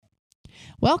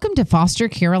Welcome to Foster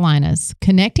Carolinas,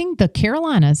 connecting the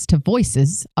Carolinas to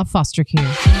voices of foster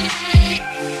care.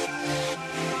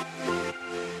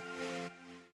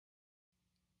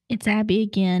 It's Abby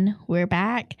again. We're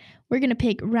back. We're going to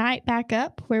pick right back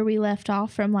up where we left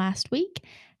off from last week.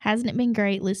 Hasn't it been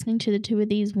great listening to the two of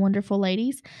these wonderful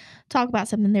ladies talk about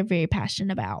something they're very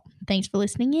passionate about? Thanks for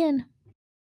listening in.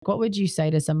 What would you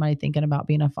say to somebody thinking about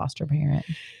being a foster parent?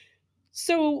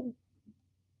 So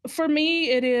for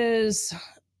me, it is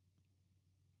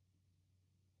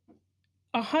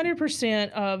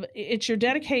 100% of it's your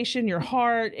dedication, your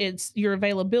heart, it's your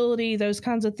availability, those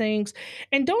kinds of things.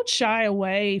 And don't shy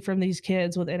away from these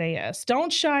kids with NAS.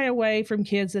 Don't shy away from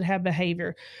kids that have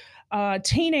behavior.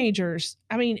 Teenagers,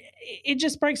 I mean, it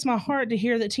just breaks my heart to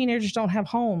hear that teenagers don't have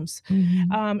homes.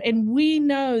 And we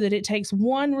know that it takes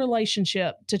one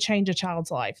relationship to change a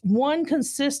child's life, one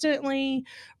consistently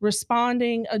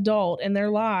responding adult in their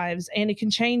lives, and it can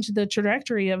change the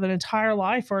trajectory of an entire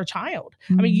life for a child.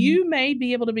 I mean, you may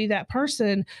be able to be that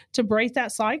person to break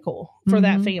that cycle for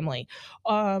that family.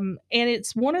 And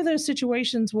it's one of those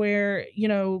situations where, you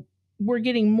know, we're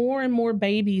getting more and more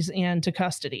babies into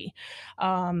custody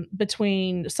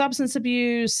between substance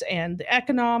abuse and the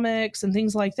economics and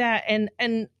things like that. And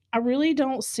I really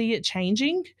don't see it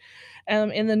changing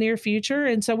in the near future.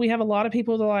 And so we have a lot of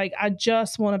people that are like, I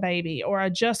just want a baby, or I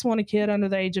just want a kid under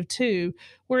the age of 2,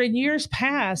 where in years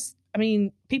past, I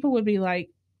mean, people would be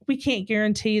like, we can't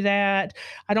guarantee that.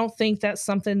 I don't think that's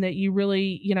something that you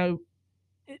really, you know,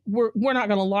 we're not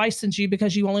going to license you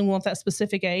because you only want that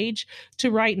specific age,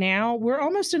 to right now, we're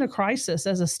almost in a crisis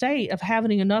as a state of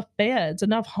having enough beds,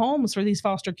 enough homes for these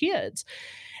foster kids.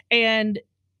 And,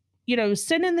 you know,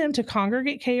 sending them to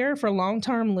congregate care for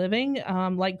long-term living,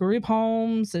 like group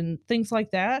homes and things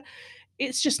like that,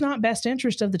 it's just not best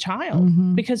interest of the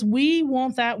child, because we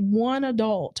want that one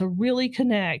adult to really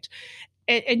connect.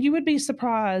 And you would be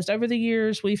surprised, over the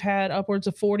years, we've had upwards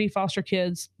of 40 foster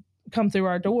kids come through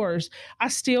our doors. I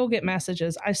still get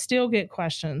messages. I still get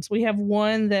questions. We have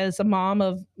one that's a mom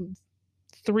of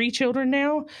 3 children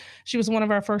now. She was one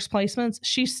of our first placements.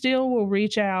 She still will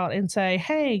reach out and say,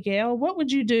 hey, Gail, what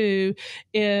would you do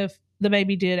if the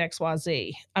baby did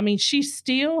XYZ? I mean, she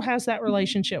still has that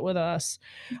relationship with us,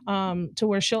 to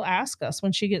where she'll ask us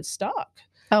when she gets stuck.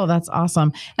 Oh, that's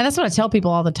awesome. And that's what I tell people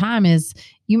all the time is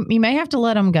you may have to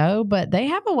let them go, but they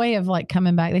have a way of like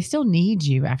coming back. They still need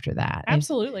you after that.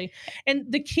 Absolutely.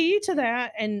 And the key to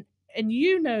that, and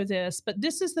you know this, but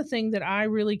this is the thing that I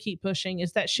really keep pushing,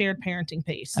 is that shared parenting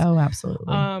piece. Oh,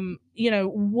 absolutely. You know,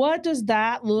 what does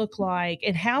that look like?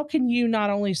 And how can you not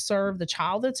only serve the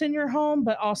child that's in your home,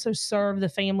 but also serve the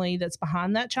family that's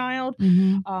behind that child?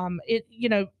 You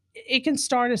know, it can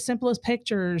start as simple as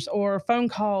pictures or phone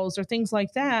calls or things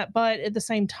like that. But at the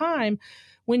same time,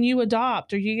 when you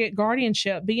adopt or you get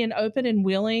guardianship, being open and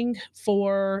willing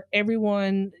for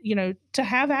everyone, you know, to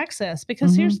have access,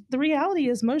 because here's the reality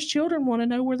is most children want to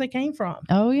know where they came from.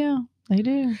 Oh, yeah, they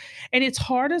do. And it's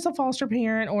hard as a foster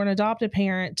parent or an adopted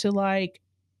parent to like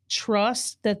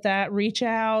trust that reach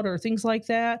out or things like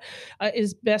that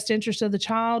is best interest of the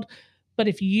child. But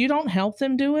if you don't help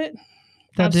them do it,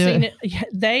 I've seen it.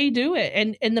 They do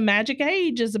it. And the magic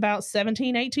age is about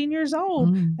 17, 18 years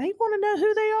old. They want to know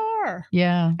who they are.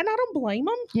 Yeah. And I don't blame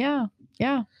them. Yeah.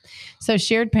 Yeah. So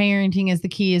shared parenting is the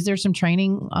key. Is there some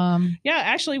training? Yeah,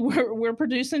 actually we're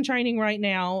producing training right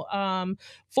now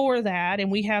for that. And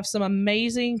we have some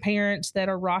amazing parents that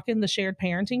are rocking the shared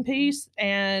parenting piece.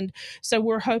 And so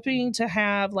we're hoping to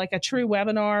have like a true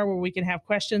webinar where we can have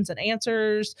questions and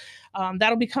answers.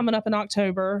 That'll be coming up in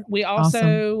October. We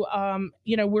also,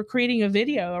 you know, we're creating a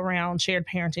video around shared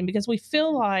parenting, because we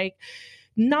feel like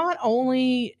not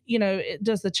only, you know,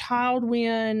 does the child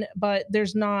win, but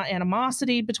there's not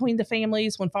animosity between the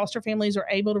families when foster families are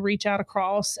able to reach out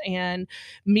across and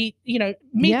meet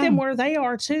them where they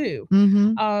are too.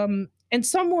 And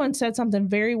someone said something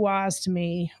very wise to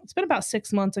me. It's been about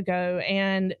 6 months ago.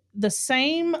 And the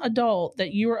same adult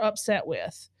that you were upset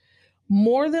with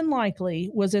more than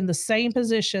likely was in the same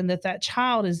position that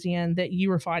child is in that you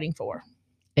were fighting for.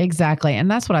 Exactly.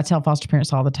 And that's what I tell foster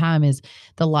parents all the time is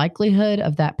the likelihood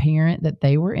of that parent that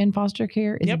they were in foster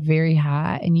care is very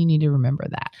high. And you need to remember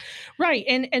that. Right.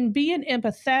 And being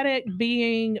empathetic,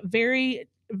 being very,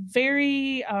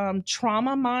 very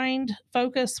trauma mind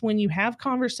focused when you have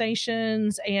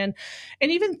conversations, and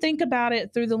even think about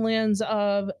it through the lens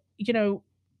of, you know,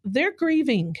 they're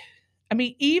grieving. I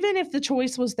mean, even if the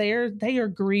choice was there, they are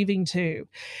grieving too.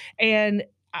 And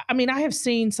I mean, I have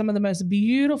seen some of the most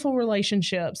beautiful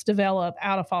relationships develop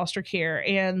out of foster care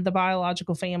and the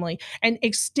biological family and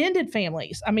extended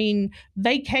families. I mean,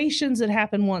 vacations that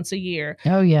happen once a year.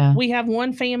 Oh, yeah. We have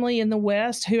one family in the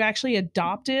West who actually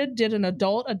did an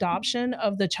adult adoption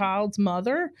of the child's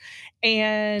mother.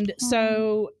 And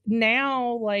so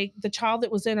now, like, the child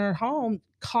that was in her home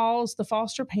calls the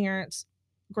foster parents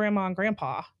grandma and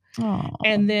grandpa. Aw.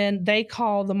 And then they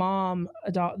call the mom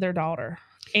their daughter.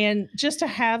 And just to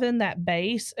having that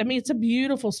base, I mean, it's a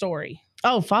beautiful story.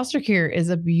 Oh, foster care is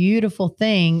a beautiful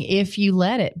thing if you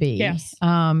let it be. Yes.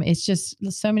 It's just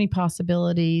so many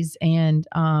possibilities. And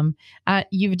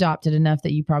you've adopted enough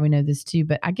that you probably know this too.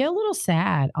 But I get a little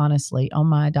sad, honestly, on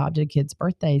my adopted kids'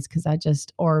 birthdays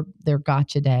or their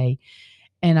gotcha day.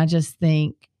 And I just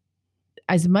think,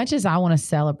 as much as I want to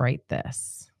celebrate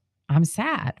this, I'm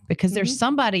sad because there's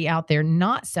somebody out there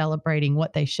not celebrating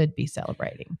what they should be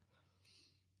celebrating.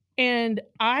 And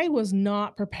I was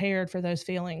not prepared for those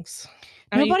feelings.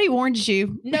 Nobody warned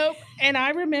you. Nope. And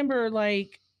I remember,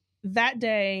 like, that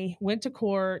day, went to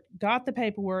court, got the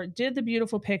paperwork, did the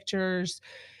beautiful pictures,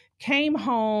 came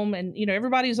home, and, you know,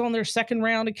 everybody was on their second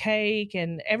round of cake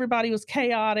and everybody was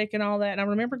chaotic and all that. And I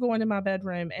remember going to my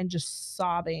bedroom and just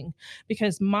sobbing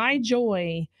because my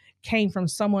joy came from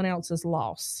someone else's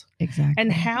loss. Exactly.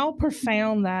 And how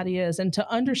profound that is. And to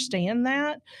understand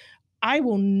that, I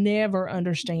will never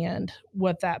understand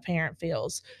what that parent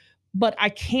feels, but I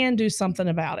can do something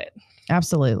about it.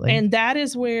 Absolutely. And that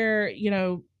is where, you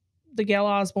know, the Gail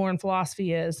Osborne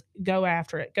philosophy is: go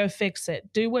after it, go fix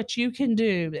it, do what you can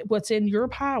do, what's in your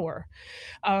power,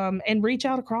 and reach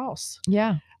out across.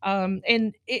 Yeah.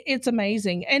 And it's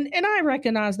amazing. And I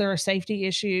recognize there are safety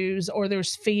issues or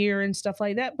there's fear and stuff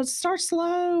like that, but start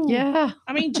slow. Yeah.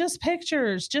 I mean, just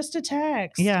pictures, just a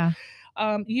text. Yeah.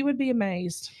 You would be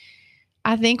amazed.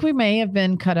 I think we may have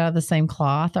been cut out of the same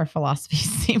cloth. Our philosophies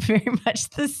seem very much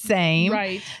the same.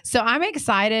 Right. So I'm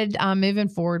excited moving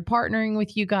forward, partnering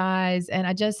with you guys. And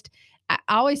I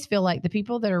always feel like the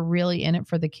people that are really in it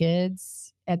for the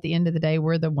kids, at the end of the day,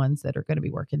 we're the ones that are going to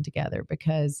be working together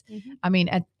because, I mean,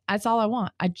 that's all I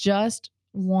want. I just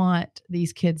want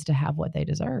these kids to have what they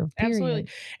deserve. Period. Absolutely.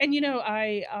 And, you know,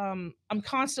 I'm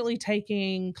constantly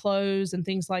taking clothes and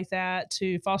things like that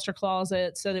to foster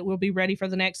closet so that we'll be ready for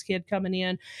the next kid coming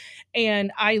in.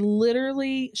 And I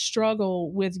literally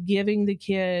struggle with giving the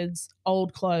kids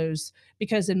old clothes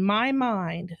because in my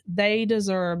mind, they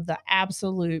deserve the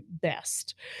absolute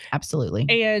best. Absolutely.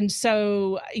 And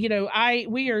so, you know,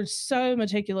 we are so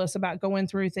meticulous about going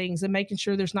through things and making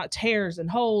sure there's not tears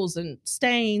and holes and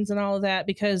stains and all of that,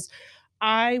 because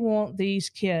I want these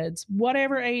kids,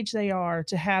 whatever age they are,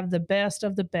 to have the best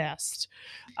of the best.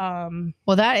 Well,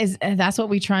 that's what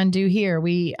we try and do here.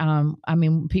 I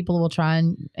mean, people will try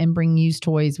and bring used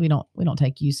toys. We don't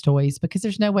take used toys because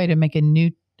there's no way to make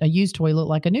a used toy look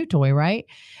like a new toy, right?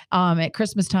 At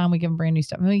Christmas time, we give them brand new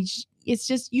stuff. I mean, it's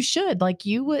just, you should, like,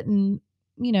 you wouldn't,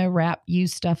 you know, wrap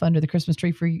used stuff under the Christmas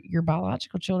tree for your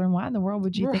biological children. Why in the world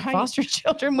would you think foster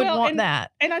children would want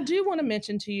that? And I do want to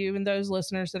mention to you and those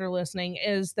listeners that are listening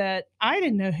is that I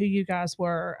didn't know who you guys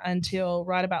were until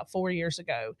right about 4 years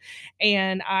ago.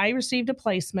 And I received a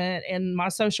placement and my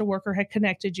social worker had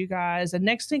connected you guys. And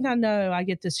next thing I know, I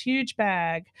get this huge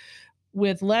bag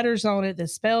with letters on it that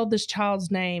spelled this child's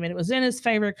name, and it was in his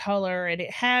favorite color, and it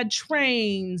had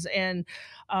trains and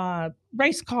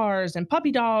race cars and puppy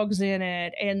dogs in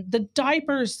it, and the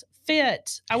diapers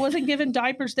fit. I wasn't given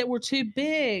diapers that were too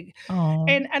big. Oh.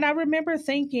 And I remember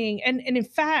thinking, and in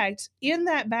fact, in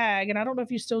that bag, and I don't know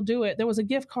if you still do it, there was a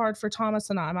gift card for Thomas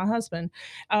and I, my husband,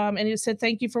 and it said,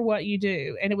 "Thank you for what you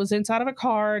do," and it was inside of a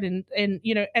card, and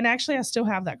you know, and actually, I still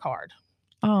have that card.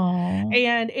 Oh.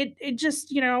 And it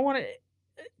just, you know, I want to,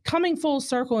 coming full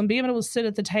circle and being able to sit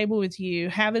at the table with you,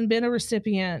 having been a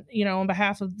recipient, you know, on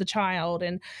behalf of the child.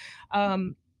 And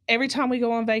every time we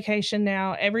go on vacation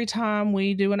now, every time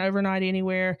we do an overnight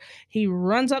anywhere, he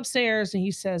runs upstairs and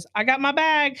he says, "I got my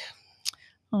bag."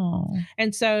 Oh.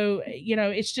 And so, you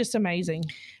know, it's just amazing.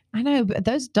 I know, but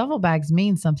those duffel bags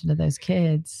mean something to those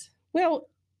kids. Well,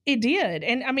 it did.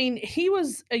 And I mean, he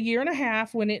was a year and a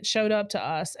half when it showed up to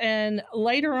us. And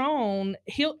later on,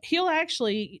 he'll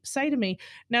actually say to me,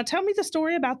 "Now tell me the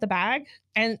story about the bag."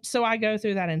 And so I go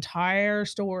through that entire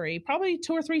story, probably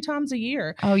 2 or 3 times a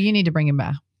year. Oh, you need to bring him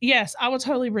by. Yes, I will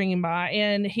totally bring him by.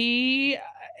 And he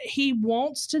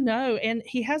wants to know, and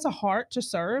he has a heart to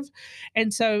serve.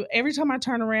 And so every time I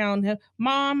turn around,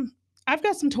 "Mom, I've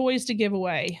got some toys to give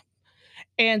away."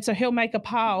 And so he'll make a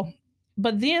pile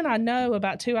But then I know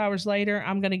about 2 hours later,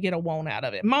 I'm going to get a won't out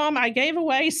of it. Mom, I gave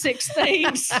away 6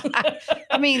 things.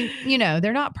 I mean,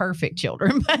 they're not perfect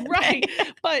children, but Right.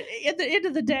 But at the end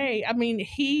of the day, I mean,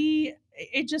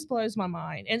 it just blows my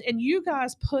mind. And you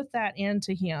guys put that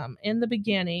into him in the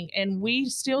beginning. And we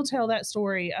still tell that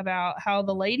story about how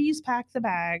the ladies packed the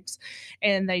bags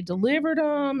and they delivered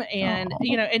them. And,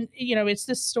 it's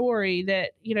this story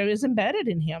that, is embedded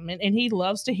in him. And he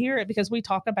loves to hear it because we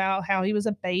talk about how he was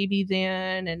a baby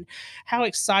then and how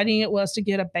exciting it was to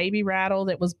get a baby rattle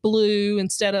that was blue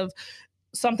instead of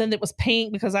something that was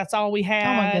pink because that's all we had.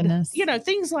 Oh my goodness.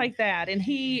 Things like that. And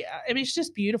it's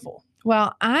just beautiful.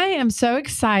 Well, I am so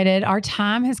excited. Our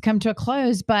time has come to a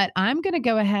close, but I'm going to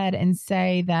go ahead and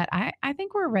say that I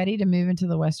think we're ready to move into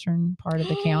the western part of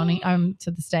the county, to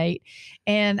the state.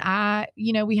 And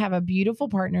we have a beautiful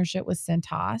partnership with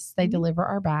Cintas. They deliver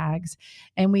our bags.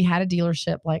 And we had a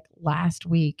dealership like last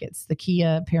week. It's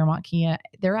the Paramount Kia.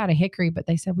 They're out of Hickory, but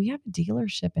they said, we have a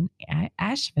delership in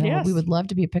Asheville. Yes. We would love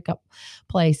to be a pickup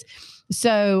place.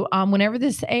 So whenever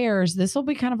this airs, this will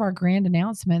be kind of our grand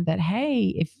announcement that,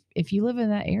 hey, if you live in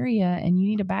that area and you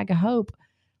need a bag of hope,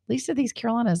 Lisa, these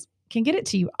Carolinas can get it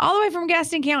to you all the way from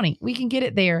Gaston County. We can get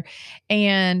it there.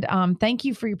 And thank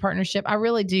you for your partnership. I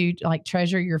really do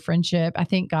treasure your friendship. I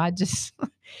think God just,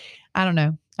 I don't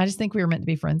know. I just think we were meant to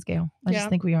be friends, Gail. I just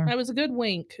think we are. That was a good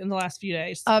wink in the last few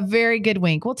days. A very good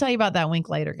wink. We'll tell you about that wink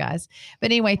later, guys.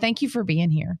 But anyway, thank you for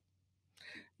being here.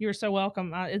 You're so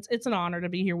welcome. It's an honor to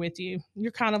be here with you.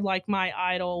 You're kind of like my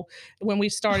idol when we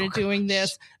started doing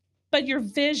this. But your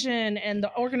vision and the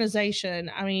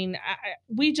organization, I mean,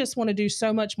 we just want to do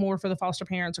so much more for the foster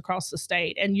parents across the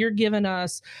state. And you're giving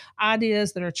us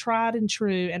ideas that are tried and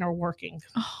true and are working.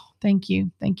 Oh, thank you.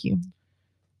 Thank you.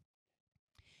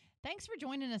 Thanks for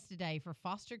joining us today for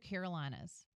Foster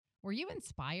Carolinas. Were you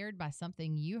inspired by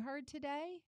something you heard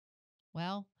today?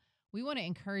 Well, we want to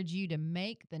encourage you to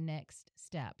make the next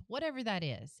step, whatever that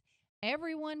is.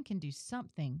 Everyone can do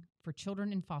something for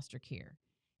children in foster care.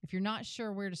 If you're not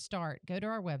sure where to start, go to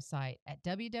our website at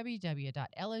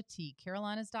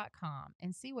www.lotcarolinas.com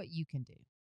and see what you can do.